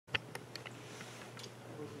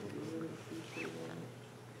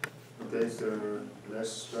Okay, so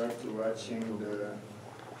let's start watching the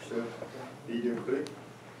short video clip.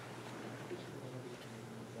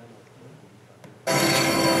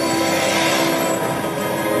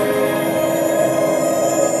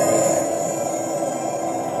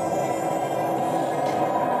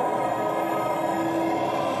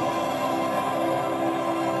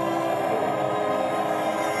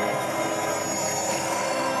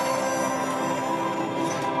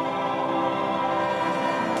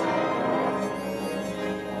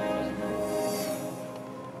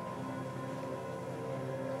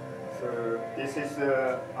 So this is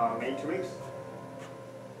the Matrix.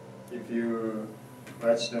 If you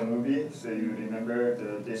watch the movie, so you remember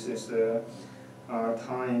this is the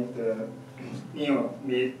time the Neo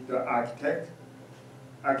meet the architect.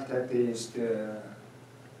 Architect is the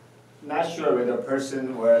not sure whether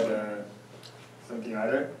person or the something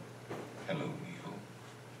other. Hello, Neo.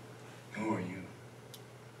 Who are you?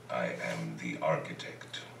 I am the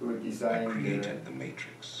architect. Who I designed created the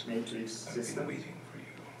Matrix. Matrix I've been system. waiting for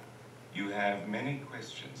you. You have many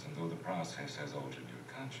questions, and though the process has altered your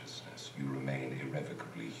consciousness, you remain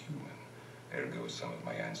irrevocably human. Ergo, some of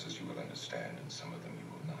my answers you will understand, and some of them you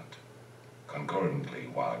will not. Concordantly,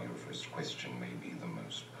 while your first question may be the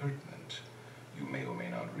most pertinent, you may or may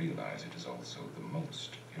not realize it is also the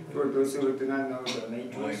most For irrelevant. those who do not know the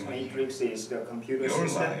Matrix, Matrix is the computer Your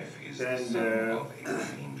system. life is the Then sum of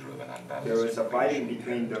a danger of an unbalanced there is a fighting equation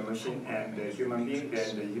between the and machine and the human being.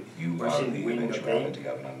 Then the You are machine the win the game. eventuality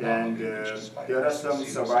of an Then anomaly which, despite there are its some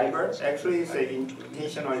sincere survivors. statements, Actually, is say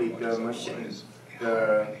intentionally the machine,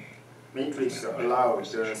 the Matrix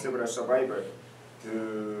allows the several survivors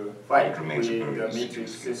to fight with the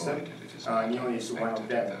Matrix system. Neo is one of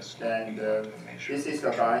them. And this is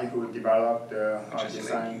the guy who developed,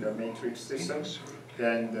 designed the Matrix system.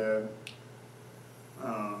 Then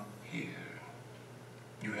Here,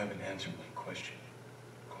 you haven't answered my question.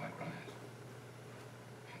 Quite right.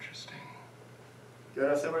 Interesting. there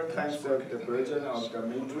are several types of the version of the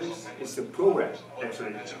Matrix. It's a program,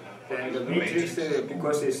 actually. And the Matrix,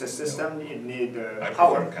 because it's a system, it needs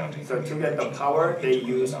power. So to get the power, they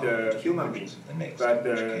use the human being. But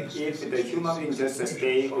if the human being just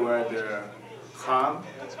stay or the calm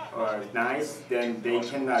or nice, then they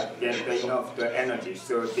cannot get enough the energy.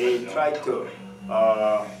 So they try to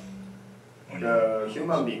the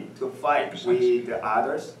human being to fight with the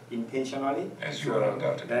others intentionally, so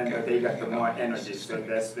then they got the more energy. So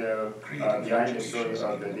that's the behind the story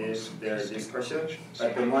of their discussion.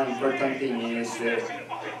 But the more important thing is that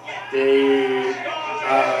they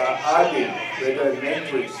argue whether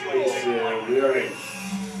Matrix is really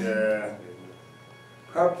the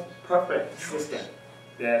perfect system.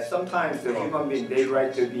 That sometimes the human being they try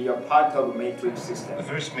to be a part of a Matrix system, The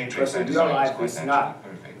first Matrix because I in real designed life was is quite not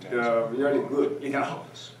naturally perfect. really good, you know.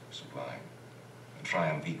 Flawless, sublime. A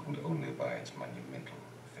triumph equaled only by its monumental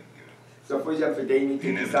figure. So for example, they need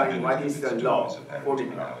to decide what is the law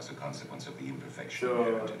formula. Now as a consequence of the imperfection So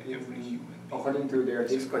inherent in every human being. according to their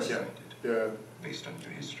discussion, the Based on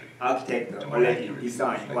your history. architect To more already accurately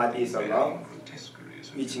designed reflect what the is a varying law, grotesqueries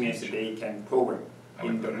of which your means nature. they can program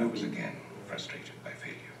in the However, I was movie. again frustrated by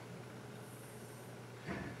failure.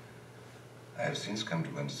 I have since come to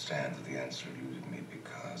understand that the answer eluded me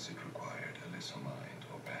because it required a lesser mind,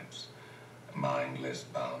 or perhaps a mind less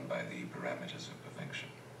bound by the parameters of perfection.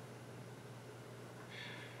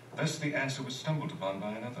 Thus, the answer was stumbled upon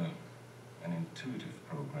by another, an intuitive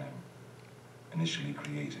program, initially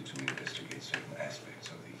created to investigate certain aspects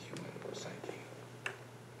of the human psyche.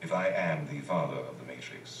 If I am the father of the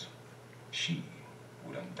Matrix, she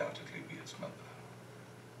would undoubtedly be its mother.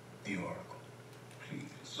 The Oracle,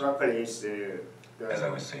 please. Roughly is As I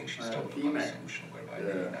was saying, she stumbled upon a female solution whereby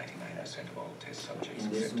nearly 99% of all test subjects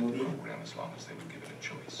in this accepted the movie. program as long as they were given a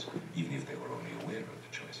choice, even if they were only aware of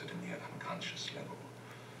the choice at a near unconscious level.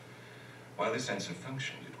 While this answer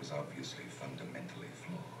functioned, it was obviously fundamentally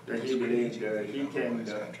flawed. So It he was believed created he in a can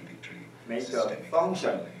otherwise contradictory, make a systemic function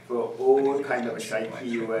anomaly. for all kind of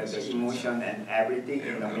psyche or the emotion and everything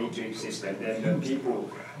in the Matrix system. Then the people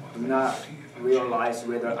do not realize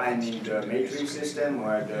whether I'm in the Matrix system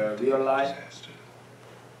or the real life.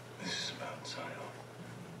 This is about Zion.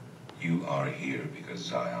 You are here because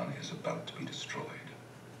Zion is about to be destroyed.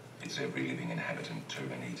 Its every living inhabitant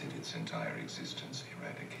terminated, its entire existence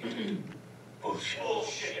eradicated.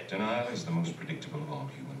 Bullshit. Denial is the most predictable of all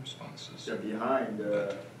human responses. So behind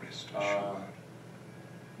the But rest assured,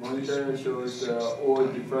 monitor shows all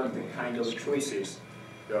different kind of choices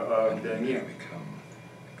of the you Neo. have become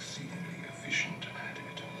exceedingly efficient at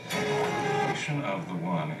it. The mission of the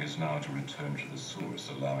one is now to return to the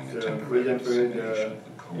source, allowing a So, for temporary example, dissemination of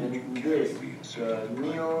the code. code you In carry this, reinserted the the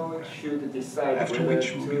Neo program, should decide after whether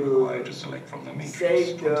which you will be required to to select from the matrix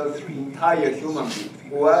save the 23 entire human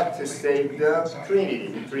being or to save the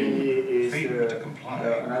Trinity. Trinity Failure to is comply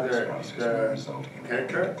with this another process will result in a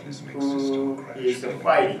character cataclysmic system who crash, is killing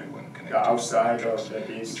fighting everyone the connected to outside the of matrix,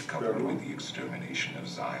 this which, coupled room. with the extermination of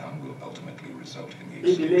Zion, will ultimately result in the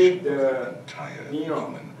He believed extinction of the the entire Neo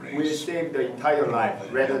human will race. save the entire life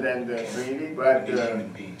rather than the Trinity, but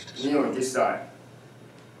Neo decide.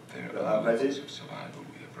 There The are levels opposite. of survival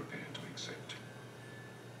we are prepared to accept.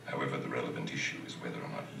 However, the relevant issue is whether or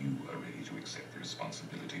not you are ready to accept the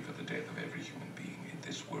responsibility for the death of every human being in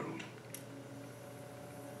this world.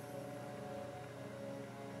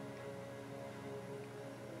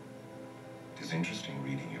 It is interesting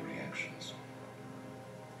reading your reactions.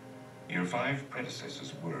 Your 5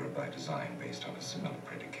 predecessors were, by design, based on a similar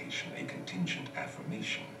predication, a contingent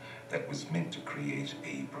affirmation that was meant to create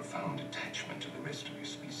a profound attachment to the rest of your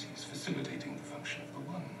species, facilitating the function of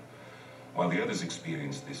the One. While the others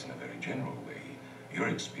experienced this in a very general way, your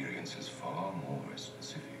experience is far more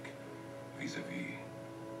specific, vis-a-vis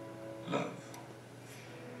love.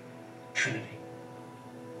 Trinity.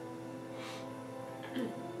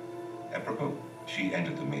 Apropos, she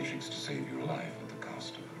entered the Matrix to save your life at the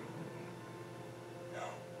cost of her own. No.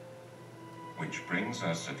 Which brings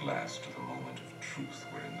us at last to the moment of truth,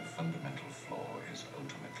 wherein the fundamental flaw is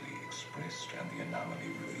ultimately expressed and the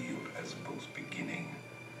anomaly revealed as both beginning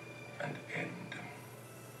and end.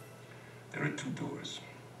 There are 2 doors.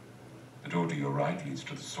 The door to your right leads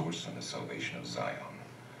to the source and the salvation of Zion.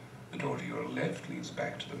 The door to your left leads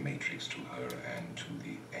back to the Matrix, to her, and to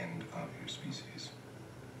the end of your species.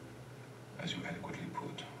 As you adequately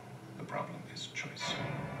put, the problem is choice.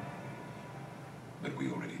 But we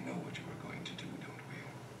already know what you are going to do, don't we?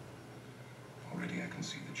 Already I can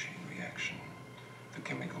see the chain reaction, the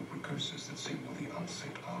chemical precursors that signal the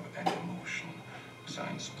onset of an emotion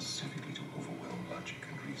designed specifically to overwhelm logic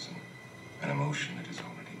and reason. An emotion that is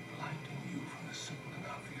already blinding you from the simple and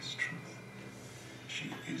obvious truth. She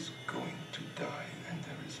is going to die, and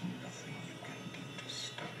there is nothing you can do to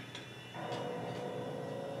stop it.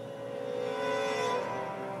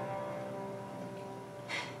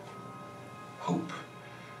 Hope.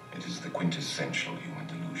 It is the quintessential human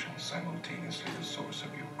delusion, simultaneously the source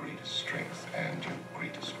of your greatest strength and your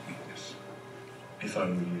greatest weakness. If I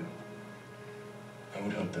were you, I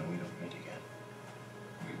would hope that we don't meet again.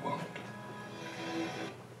 We won't.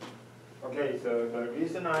 Okay, so the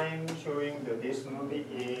reason I'm showing this movie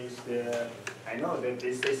is I know that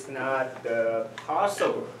this is not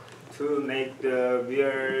possible to make the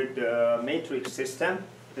weird matrix system,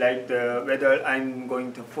 like whether I'm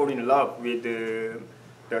going to fall in love with the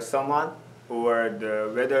someone, or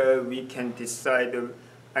whether we can decide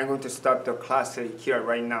I'm going to start the class here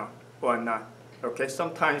right now or not. Okay,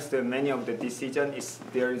 sometimes many of the decision is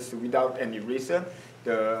without any reason,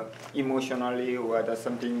 the emotionally or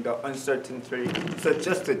something, the uncertainty. So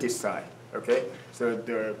just to decide. Okay, so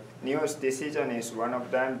the newest decision is one of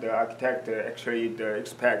them. The architect actually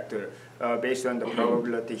expect based on the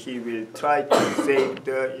probability he will try to save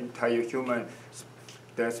the entire human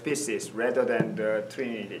species rather than the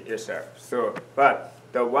Trinity itself. So, but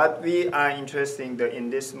what we are interested in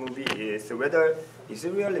this movie is whether is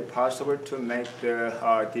it really possible to make the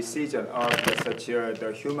decision of such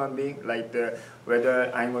the human being, like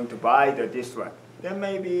whether I'm going to buy this one. That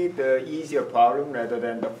may be the easier problem rather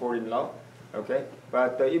than the fall in love. Okay,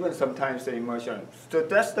 but even sometimes the emotion. So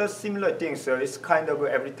that's the similar thing. So it's kind of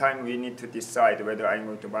every time we need to decide whether I'm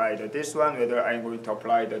going to buy this one, whether I'm going to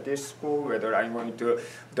apply this school, whether I'm going to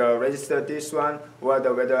register this one,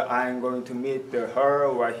 whether I'm going to meet her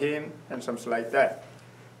or him, and something like that.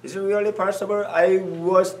 Is it really possible? I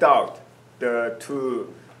was doubt the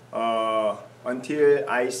two until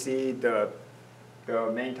I see the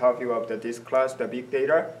main topic of this class, the big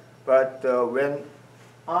data. But when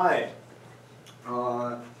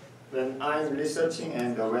I'm researching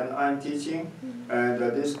and when I'm teaching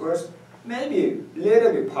this course, maybe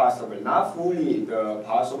little bit possible, not fully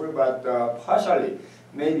possible, but partially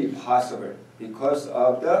maybe possible because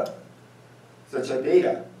of such a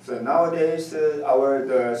data. So nowadays,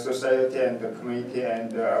 our society and the community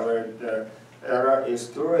and our era is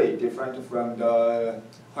totally different from the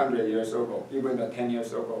 100 years ago, even the 10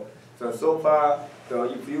 years ago. So far,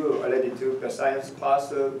 if you already took the science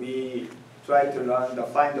class, we try to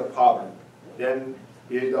find the problem, then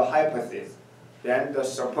build a hypothesis, then the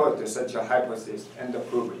support to such a hypothesis and the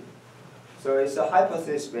prove it. So it's a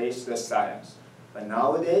hypothesis-based science. But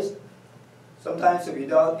nowadays, sometimes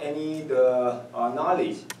without any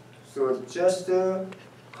knowledge, so just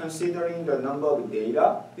considering the number of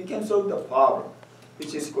data, we can solve the problem.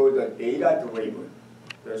 which is called the data-driven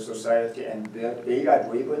the society and the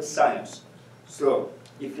data-driven science. So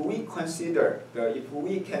if we consider, if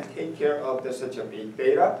we can take care of such a big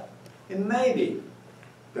data, it may be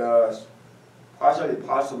partially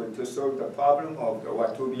possible to solve the problem of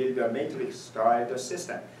what to build a matrix-style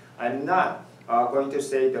system. I'm not going to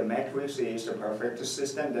say the matrix is the perfect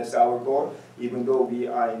system, that's our goal, even though we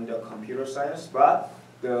are in the computer science, but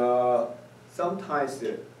sometimes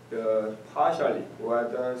the partially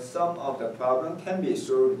or some of the problem can be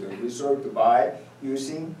resolved by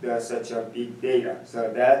using such a big data.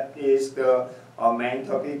 So that is the main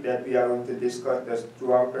topic that we are going to discuss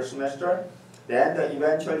throughout the semester. Then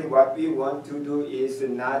eventually what we want to do is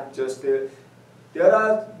not just, there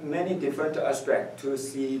are many different aspects to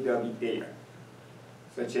see the big data,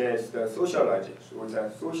 such as the sociologists or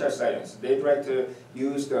the social science. They try to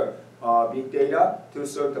use the big data to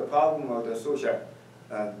solve the problem of the social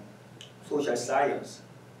science.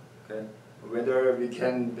 Okay? Whether we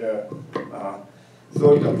can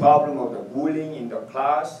solve the problem of the bullying in the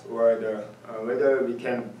class, or whether we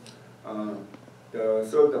can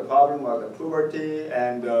solve the problem of the poverty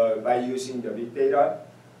and by using the big data.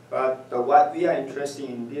 But what we are interested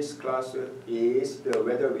in this class is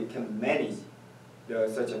whether we can manage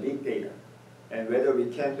such a big data and whether we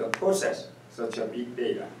can process such a big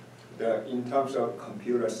data in terms of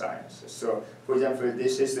computer science. So, for example,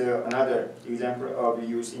 this is another example of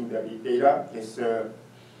using the big data. It's a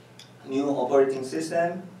new operating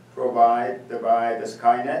system provided by the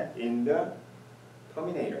Skynet in the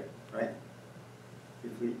Terminator, right?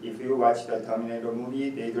 If you watch the Terminator movie,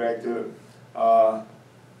 they try to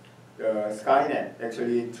the Skynet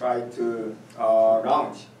actually tried to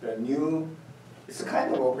launch the new. It's a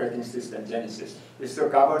kind of operating system, Genesis. It's to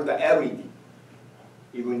cover everything,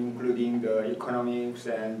 even including the economics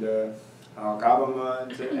and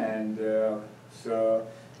government and so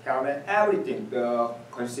everything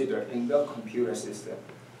considered in the computer system.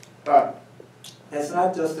 But that's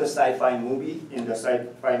not just a sci-fi movie. In the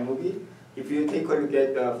sci-fi movie, if you take a look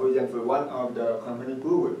at, for example, one of the company,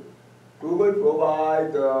 Google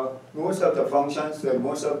provide most of the functions,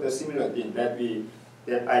 most of the similar things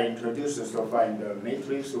that I introduced so far in the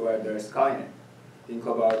Matrix or the Skynet. Think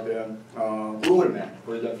about the Google Map,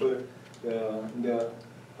 for example, the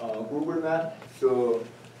Google Map. So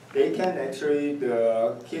they can actually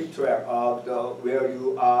keep track of where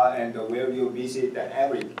you are and where you visit and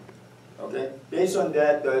everything. Okay, based on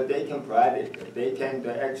that, they can predict. They can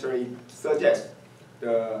actually suggest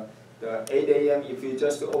the 8 a.m. if you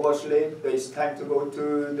just oversleep, it's time to go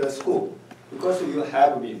to the school because you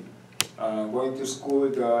have been going to school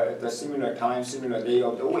at the similar time, similar day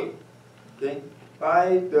of the week. Okay,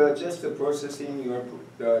 by just processing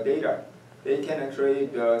the data, they can actually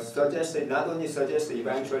suggest, not only suggest,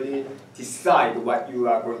 eventually decide what you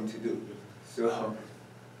are going to do. So.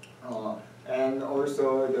 And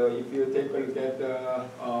also, if you take a look at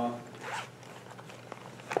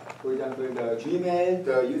for example, the Gmail,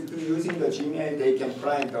 using the Gmail, they can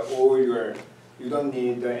plan all your, you don't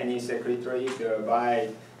need any secretary by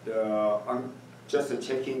just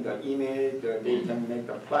checking the email, they can make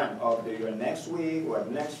the plan of your next week or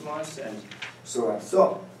next month and so on.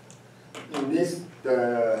 So, in this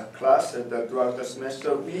class, throughout the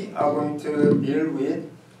semester, we are going to deal with,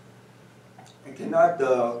 I cannot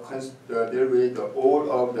deal with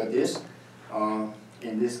all of this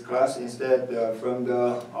in this class. Instead, from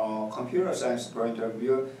the computer science point of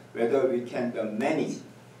view, whether we can manage,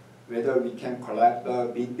 whether we can collect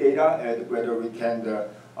the big data, and whether we can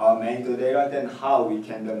manage the data, then how we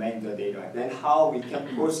can manage the data, then how we can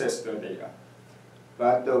process the data.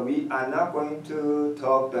 But we are not going to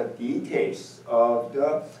talk the details of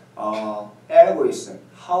the algorithm,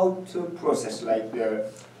 how to process like the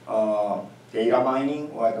data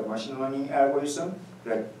mining or the machine learning algorithm.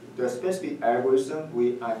 The specific algorithm,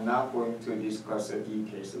 we are not going to discuss the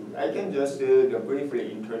details. I can just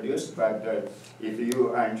briefly introduce, but if you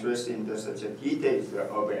are interested in such details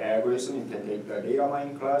of the algorithm, you can take the data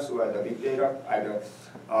mining class or the big data, either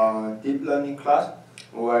deep learning class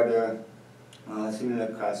or the similar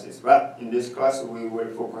classes. But in this class, we will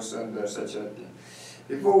focus on such a thing.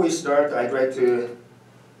 Before we start, I'd like to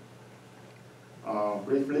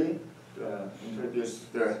briefly introduce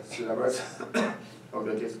the syllabus of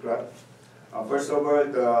this class. First of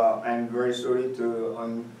all, I'm very sorry to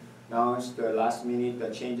announce the last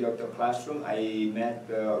minute change of the classroom. I met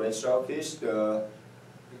the registrar office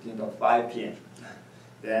between 5 p.m.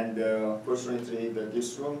 Then fortunately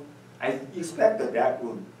this room, I expected that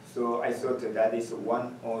room, so I thought that is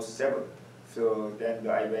 107. So then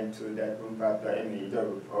I went to that room, but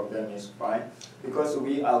either of them is fine because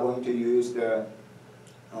we are going to use the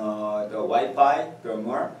the Wi-Fi, the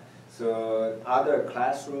more. So other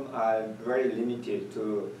classrooms are very limited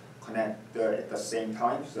to connect at the same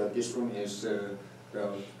time. So this room is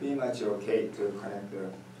pretty much okay to connect the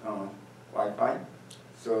Wi-Fi.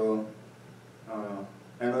 So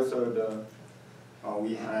and also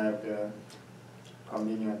we have the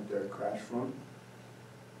convenient classroom.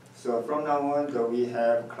 So from now on, we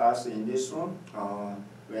have class in this room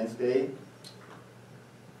Wednesday,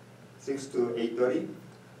 6 to 8:30.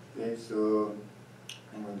 Okay, so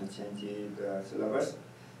I'm going to change the syllabus.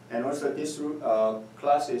 And also this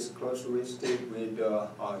class is closely related with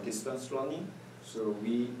distance learning. So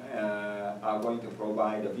we are going to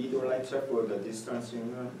provide a video lecture for the distance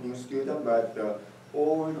learning student, but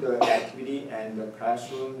all the activity and the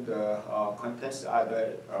classroom, the contents are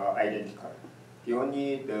identical. The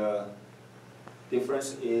only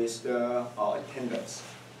difference is the attendance.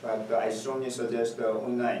 But I strongly suggest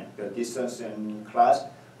online, the distance in class,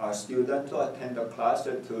 student to attend the class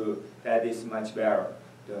that is much better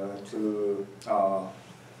to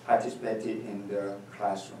participate in the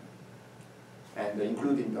classroom and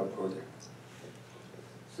including the project.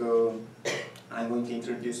 So I'm going to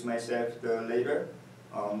introduce myself later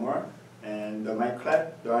more. And my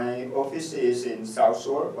office is in South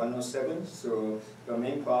Shore 107. So the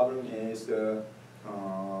main problem is the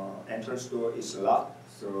entrance door is locked.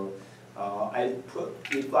 So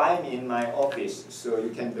if I'm in my office, so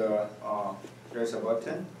you can there's a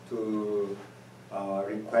button to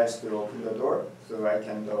request to open the door, so I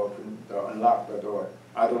can unlock the door.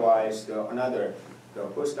 Otherwise, the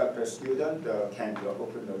postdoctoral student can't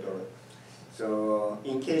open the door. So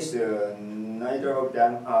in case neither of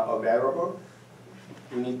them are available,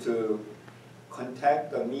 you need to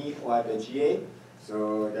contact me or the GA,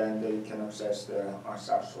 so then they can access the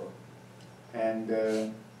South Shore. And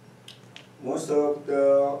most of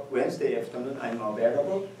the Wednesday afternoon I'm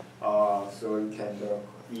available, so you can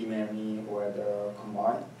email me or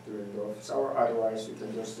combine during the office hour. Otherwise, you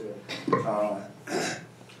can just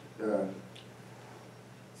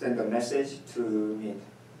send a message to me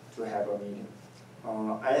to have a meeting.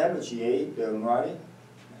 I have a GA, the Murari.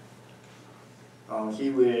 He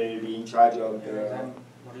will be in charge of the. I'm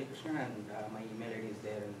Murali Krishnan, and my email ID is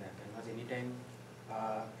there in the canvas. Anytime,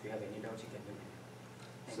 if you have any doubts, you can do it.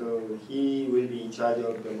 So he will be in charge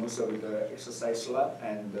of most of the exercise lab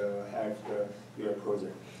and have your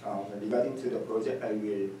project. Regarding to the project, I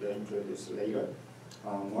will introduce later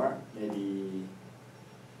more, maybe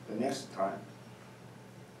the next time.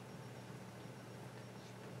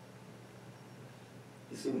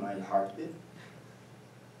 You see my heartbeat?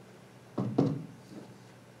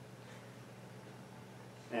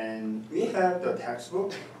 And we have the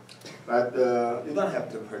textbook, but you don't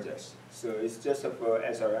have the projects. So it's just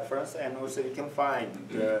as a reference, and also you can find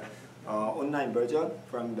the online version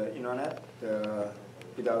from the internet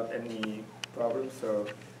without any problem. So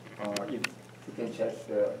if you can check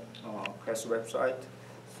the press website,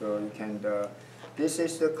 so you can. This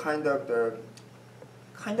is the kind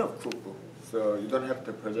of cookbook. So you don't have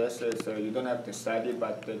to purchase it, so you don't have to study,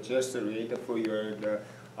 but just read for your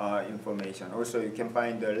information. Also, you can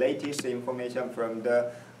find the latest information from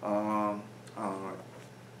the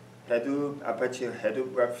Hadoop, Apache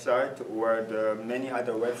Hadoop website or the many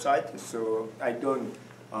other websites. So I do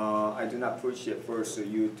not push it force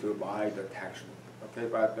you to buy the textbook. Okay,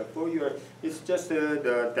 but for it's just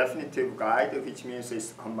the definitive guide, which means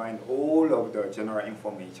it's combined all of the general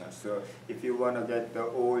information. So if you want to get the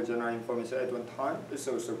all general information at one time, it's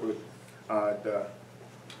also good the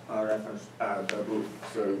reference the book,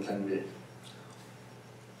 so you can read.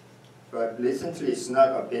 But recently it's not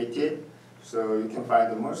updated, so you can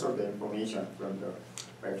find most of the information from the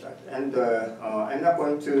website. And I'm not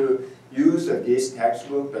going to use this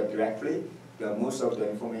textbook directly. Most of the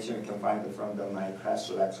information you can find from my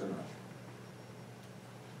class lecture.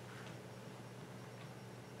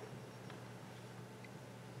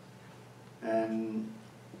 And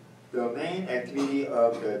the main activity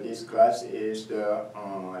of this class is the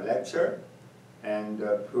lecture and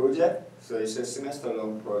the project. So it's a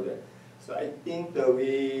semester-long project. So I think that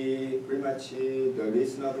we pretty much the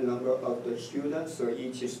reasonable number of the students. So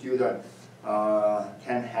each student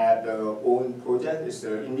can have their own project. It's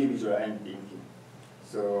individual and thinking.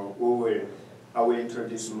 So I will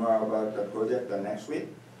introduce more about the project next week.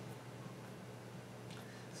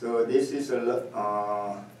 So this is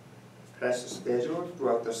a class schedule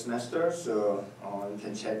throughout the semester. So you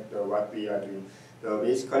can check what we are doing. So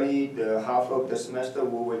basically, the half of the semester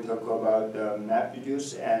we will talk about the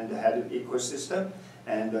MapReduce and the Hadoop ecosystem,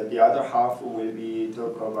 and the other half will be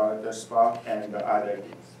talk about the Spark and the other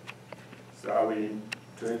things. So I will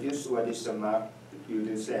introduce what is the you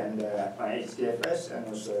to send my HDFS and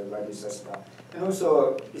also register stuff. And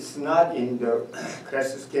also, it's not in the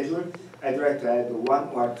class schedule. I'd like to add 1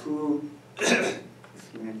 or 2. Excuse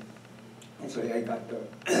me. Actually, I got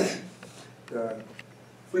the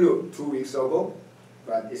flu 2 weeks ago,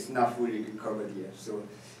 but it's not fully recovered yet. So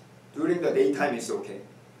during the daytime, it's okay,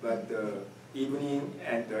 but the evening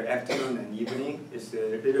and the afternoon and evening is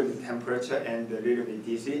a little bit temperature and a little bit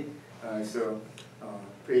dizzy. So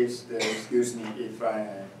please excuse me if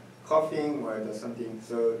I'm coughing or something.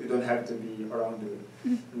 So you don't have to be around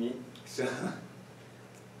me. So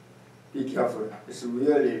be careful. It's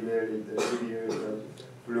really, really severe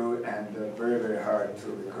flu and very, very hard to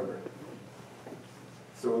recover.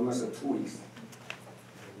 So almost 2 weeks.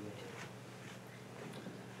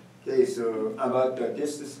 Okay, so about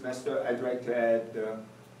this semester, I'd like to add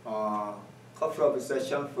a couple of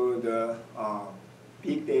sessions for the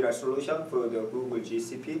big data solution for the Google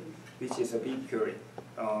GCP, which is a BigQuery,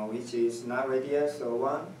 which is not ready yet. So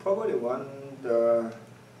one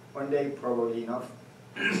day probably enough.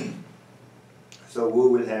 So we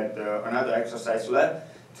will have another exercise lab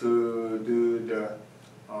to do the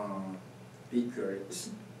BigQuery. It's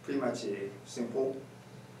pretty much simple.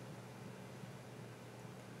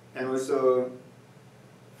 And also,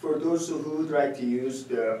 for those who would like to use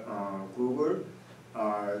the Google,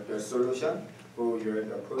 the solution for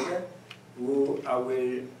the project, I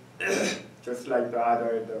will, just like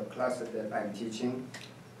the classes that I'm teaching,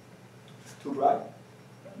 to write.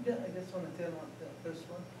 Yeah, I just want to tell one, the first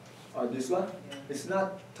one. Oh, this one? Yeah. It's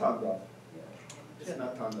not turned off. Yeah. It's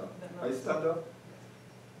not turned off. No, Oh, it's turned off?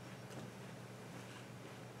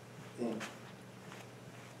 Okay.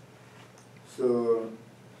 So,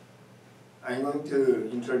 I'm going to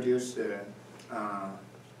introduce the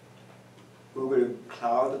Google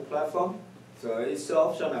Cloud Platform. So it's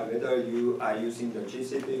optional whether you are using the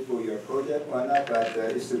GCP for your project or not, but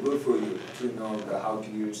it's good for you to know how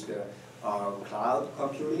to use the cloud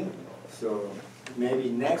computing. So maybe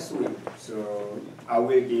next week, so I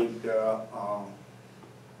will give the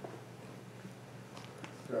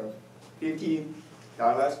 $50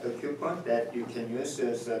 the coupon that you can use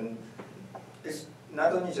as an, it's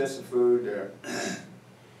not only just for the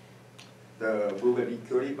Google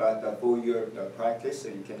BigQuery, but for your practice, so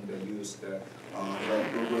you can use the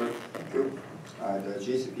Google the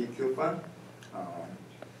GCP coupon.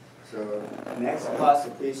 So next class,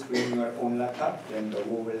 please bring your own laptop. Then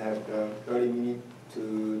we will have the 30-minute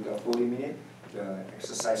to the 40-minute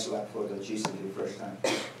exercise lab for the GCP first time.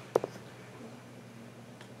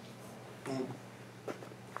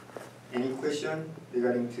 Any question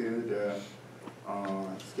regarding to the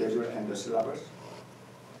schedule and the syllabus?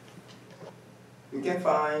 You can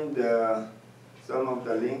find some of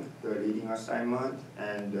the link, the reading assignment,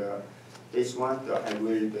 and this one I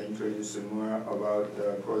will introduce more about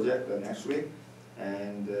the project the next week,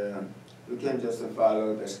 and you can just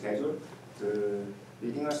follow the schedule. The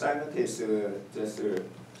reading assignment is just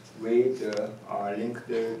read link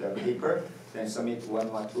the paper, then submit 1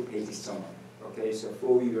 or 2 pages summary. Okay, so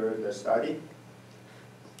for your study.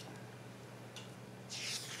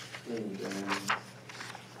 And,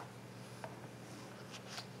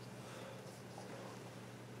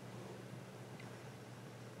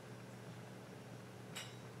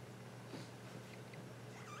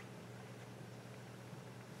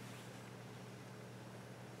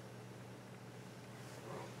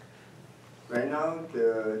 right now,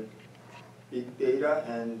 the big data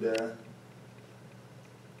and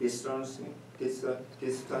distance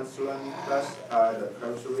learning class are the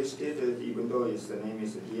characteristics, even though the name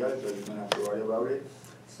is here, so you don't have to worry about it.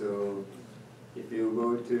 So if you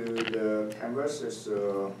go to the Canvas,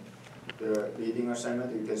 so the reading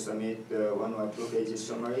assignment, you can submit the 1 or 2 pages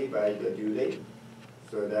summary by the due date.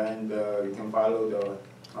 So then you can follow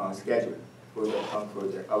the schedule for the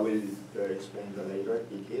project. I will explain the later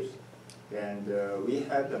details. And we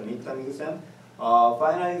have the midterm exam.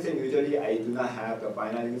 Final exam, usually I do not have the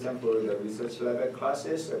final exam for the research level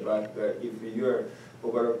classes, but if your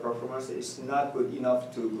overall performance is not good enough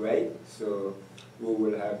to grade, so we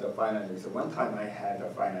will have the final exam. One time I had a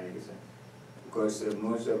final exam because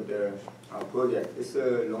most of the project, it's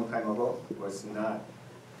a long time ago,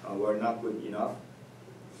 were not good enough.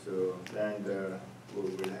 So then we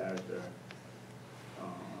will have the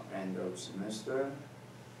end of semester.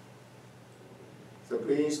 So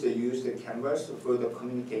please use the Canvas for the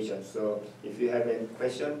communication. So if you have any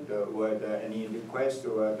question or any request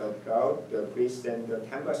or doubt, please send the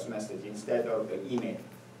Canvas message instead of the email.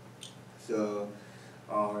 So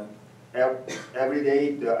every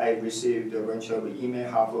day I receive a bunch of email.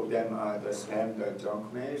 Half of them are the spam, the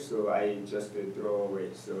junk mail. So I just throw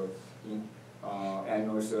away. So And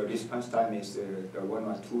also response time is the 1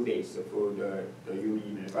 or 2 days for the UV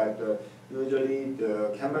email. But usually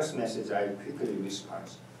the Canvas message I quickly respond.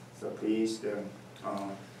 So please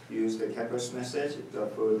use the Canvas message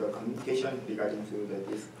for the communication regarding to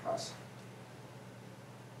this class.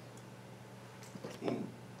 Okay.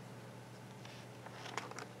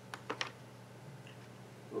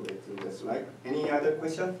 Go back to the slide. Any other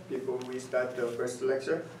question before we start the first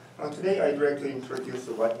lecture? Today I'd like to introduce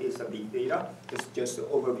what is a big data. It's just an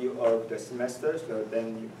overview of the semester, so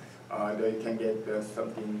then you can get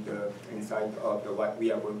something inside of what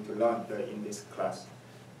we are going to learn in this class.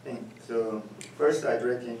 Okay. So first I'd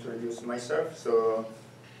like to introduce myself. So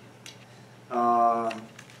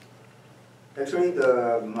actually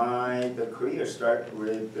the career started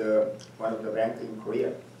with one of the banks in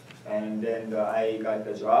Korea. And then I got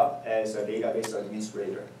the job as a database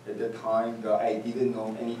administrator. At the time, I didn't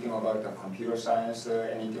know anything about the computer science,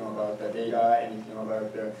 anything about the data, anything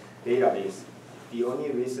about the database. The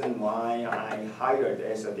only reason why I hired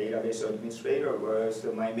as a database administrator was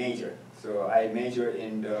my major. So I majored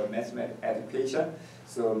in the mathematics education.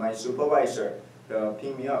 So my supervisor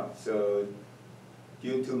picked me up. So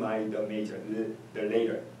due to the major, the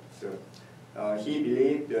later. So. He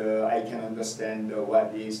believed I can understand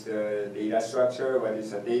what is the data structure, what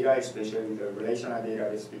is the data, especially the relational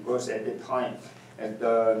database, because at the time, at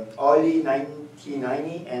the early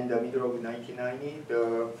 1990 and the middle of 1990,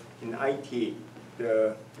 in IT,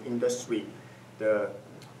 the industry, the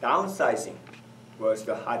downsizing was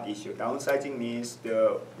the hot issue. Downsizing means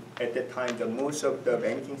at the time, most of the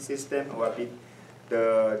banking system or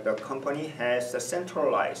the company has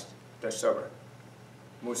centralized the server.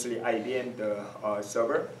 Mostly IBM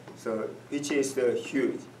server, so which is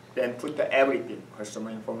huge. Then put everything,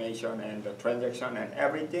 customer information and the transaction and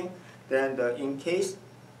everything. Then in case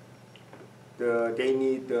they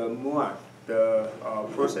need more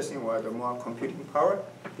processing or the more computing power,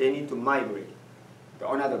 they need to migrate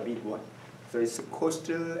to another big one. So it's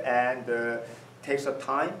costly and takes a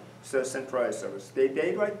time. So centralized servers. They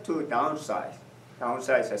try to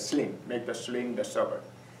downsize slim, make the slim the server.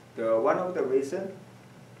 One of the reasons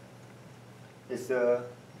is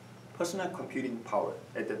personal computing power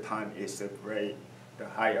at the time is very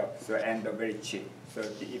high up, so and very cheap. So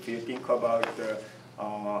if you think about the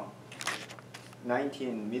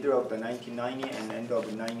middle of the 1990 and end of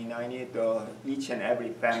 1990, each and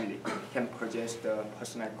every family can purchase the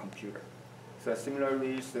personal computer. So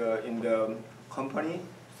similarly, in the company,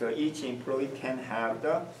 so each employee can have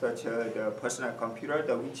such the personal computer,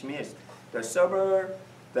 which means the server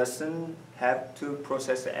doesn't have to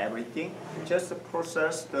process everything, just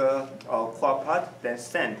process the core part, then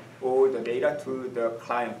send all the data to the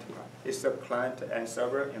client. It's a client and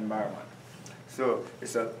server environment. So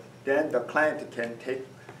then the client can take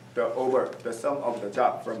over the sum of the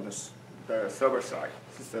job from the server side.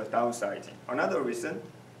 It's a downsizing. Another reason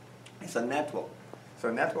is a network. So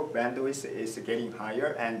network bandwidth is getting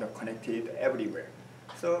higher and connected everywhere.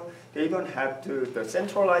 So they don't have to, the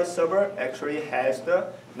centralized server actually has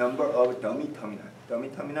the number of dummy terminal. Dummy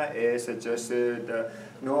terminal is just the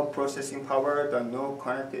no processing power, the no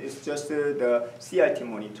connected, it's just the CRT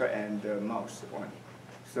monitor and the mouse only.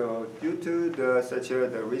 So due to such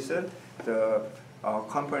the reason, the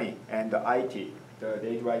company and the IT,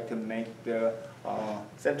 they try to make the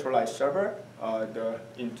centralized server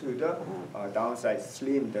into the downside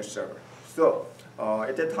slim the server. So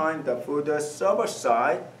at the time, for the server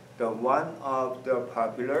side, one of the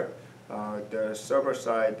popular, the server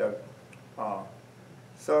side,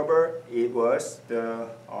 server, it was the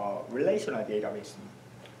relational database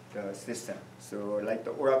system. So like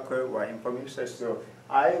the Oracle or Informatica. So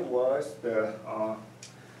I was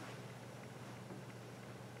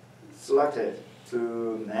selected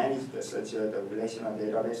to manage such the relational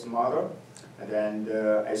database model. And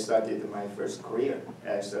then I started my first career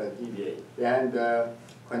as a DBA. And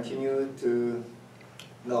continued to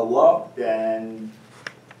work. Then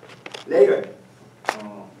later,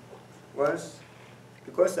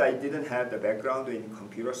 because I didn't have the background in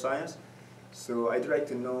computer science, so I'd like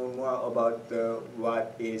to know more about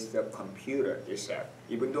what is the computer itself.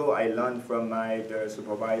 Even though I learned from my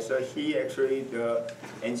supervisor, he actually the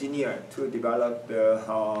engineer to develop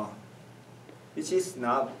which is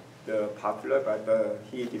not popular, but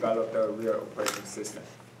he developed a real operating system.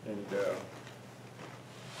 And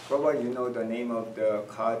probably you know the name of the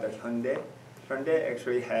car, the Hyundai. Hyundai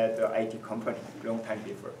actually had an IT company long time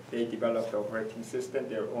before. They developed the operating system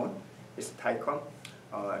their own. It's Taicom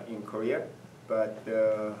in Korea, but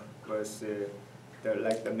was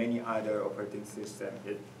like the many other operating systems,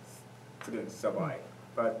 it couldn't survive.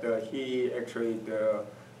 But he actually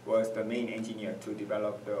was the main engineer to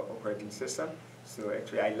develop the operating system. So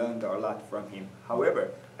actually I learned a lot from him.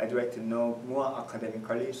 However, I'd like to know more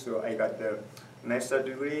academically, so I got the master's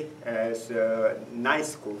degree as night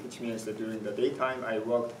school, which means that during the daytime I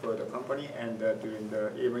worked for the company, and during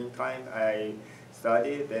the evening time I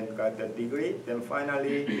studied, then got the degree. Then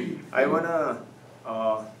finally I want to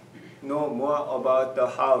know more about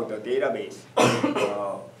how the database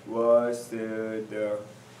was the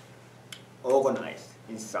organized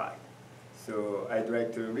inside. So I'd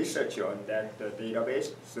like to research on that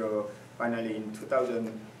database. So finally in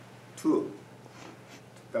 2002,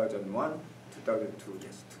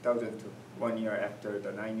 1 year after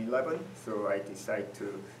the 9/11, so I decided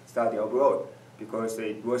to study abroad because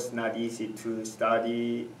it was not easy to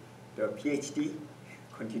study the PhD,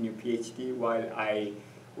 continue PhD while I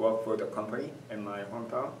work for the company in my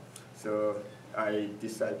hometown. So I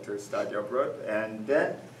decided to study abroad, and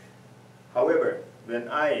then, however, when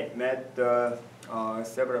I met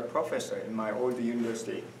several professors in my old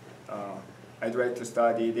university, I tried to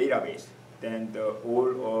study database. Then all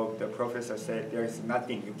of the professors said there is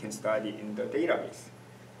nothing you can study in the database.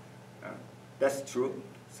 That's true.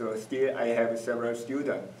 So still I have several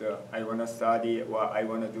students. I want to study or I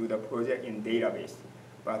want to do the project in database.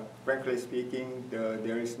 But frankly speaking,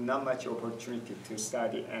 there is not much opportunity to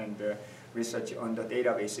study and research on the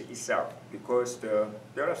database itself, because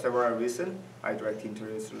there are several reasons I'd like to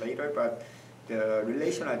introduce later, but the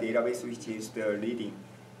relational database, which is the leading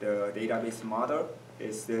the database model,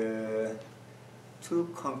 is too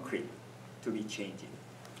concrete to be changing.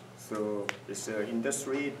 So this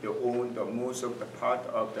industry, they own the most of the part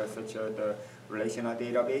of the relational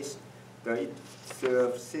database.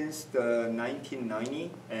 It's since the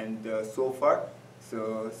 1990 and so far,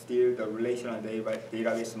 so still the relational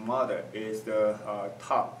database model is the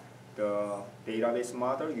top, the database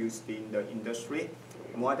model used in the industry,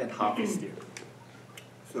 more than half still.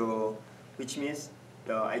 So which means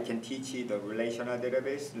I can teach the relational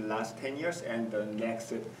database the last 10 years and the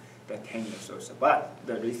next the 10 years also. But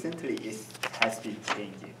recently it has been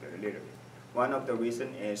changing a little bit. One of the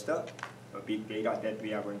reasons is the big data that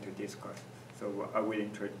we are going to discuss. So I will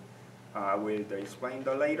explain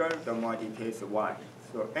later the more details why.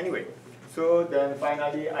 So anyway, so then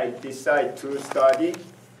finally I decide to study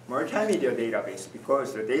multimedia database,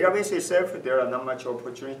 because the database itself, there are not much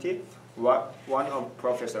opportunity. One of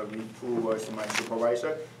Professor who was my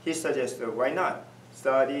supervisor, he suggested why not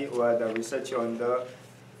study or the research on the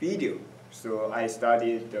video. So I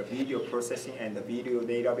studied the video processing and the video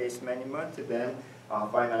database management. Then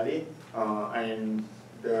finally, I'm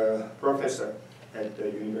the professor at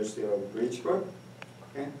the University of Bridgeport.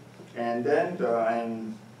 Okay? And then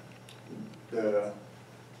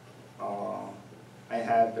I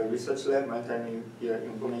have the research lab, multimedia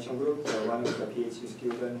information group. One of the PhD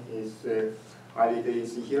students is Ali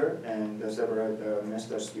is here, and several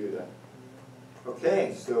master students.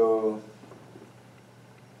 Okay, so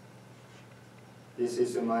this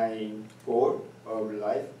is my goal of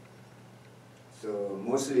life. So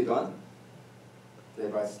mostly done. Okay,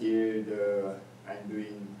 but still I'm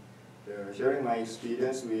doing sharing my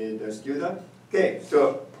experience with the student. Okay,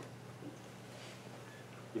 so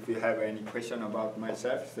if you have any question about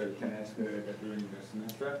myself, so you can ask during the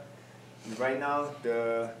semester. Right now,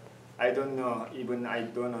 I don't know, even I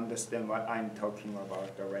don't understand what I'm talking about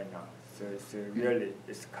right now. So it's really,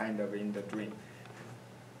 it's kind of in the dream.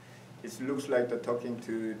 It looks like the talking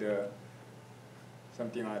to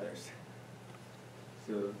something others.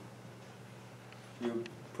 So you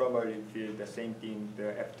probably feel the same thing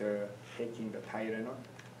after taking the Tylenol.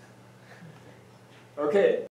 Okay.